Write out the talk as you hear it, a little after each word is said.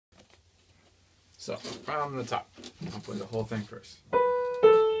So, from the top, I'll play the whole thing first.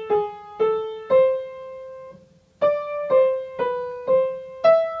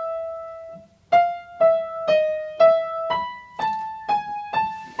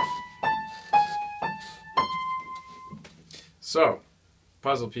 So,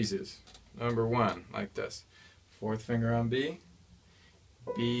 puzzle pieces. Number 1, like this. 4th finger on B,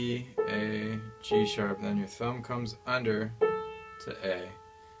 B, A, G sharp, then your thumb comes under to A,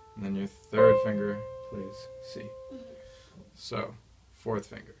 and then your 3rd finger plays C. So, 4th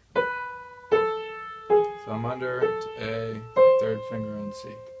finger. Thumb under to A, 3rd finger on C.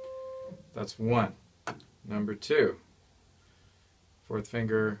 That's 1. Number 2, 4th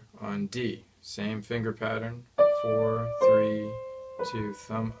finger on D. Same finger pattern. 4, 3, 2.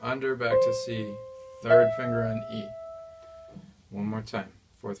 Thumb under back to C. 3rd finger on E. One more time.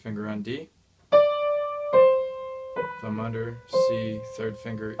 4th finger on D. Thumb under C. 3rd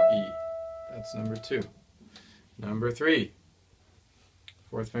finger E. That's number 2. Number 3.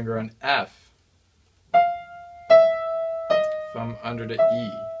 4th finger on F. Thumb under to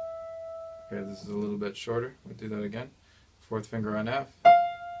E. Okay, this is a little bit shorter. We'll do that again. 4th finger on F.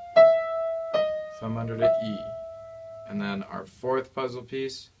 Thumb under to E. And then our 4th puzzle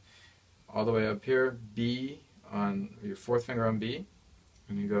piece, all the way up here, B on your 4th finger on B.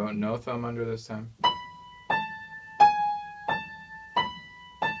 And you go no thumb under this time.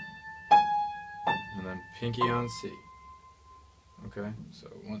 And then pinky on C. Okay, so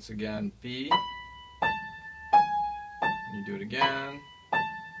once again, B. And you do it again.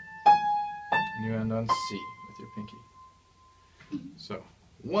 And you end on C with your pinky. So,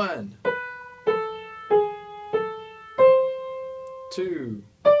 1, 2,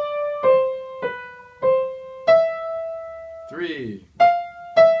 3,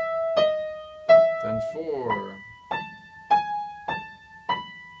 then 4,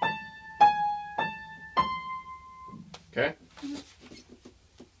 okay?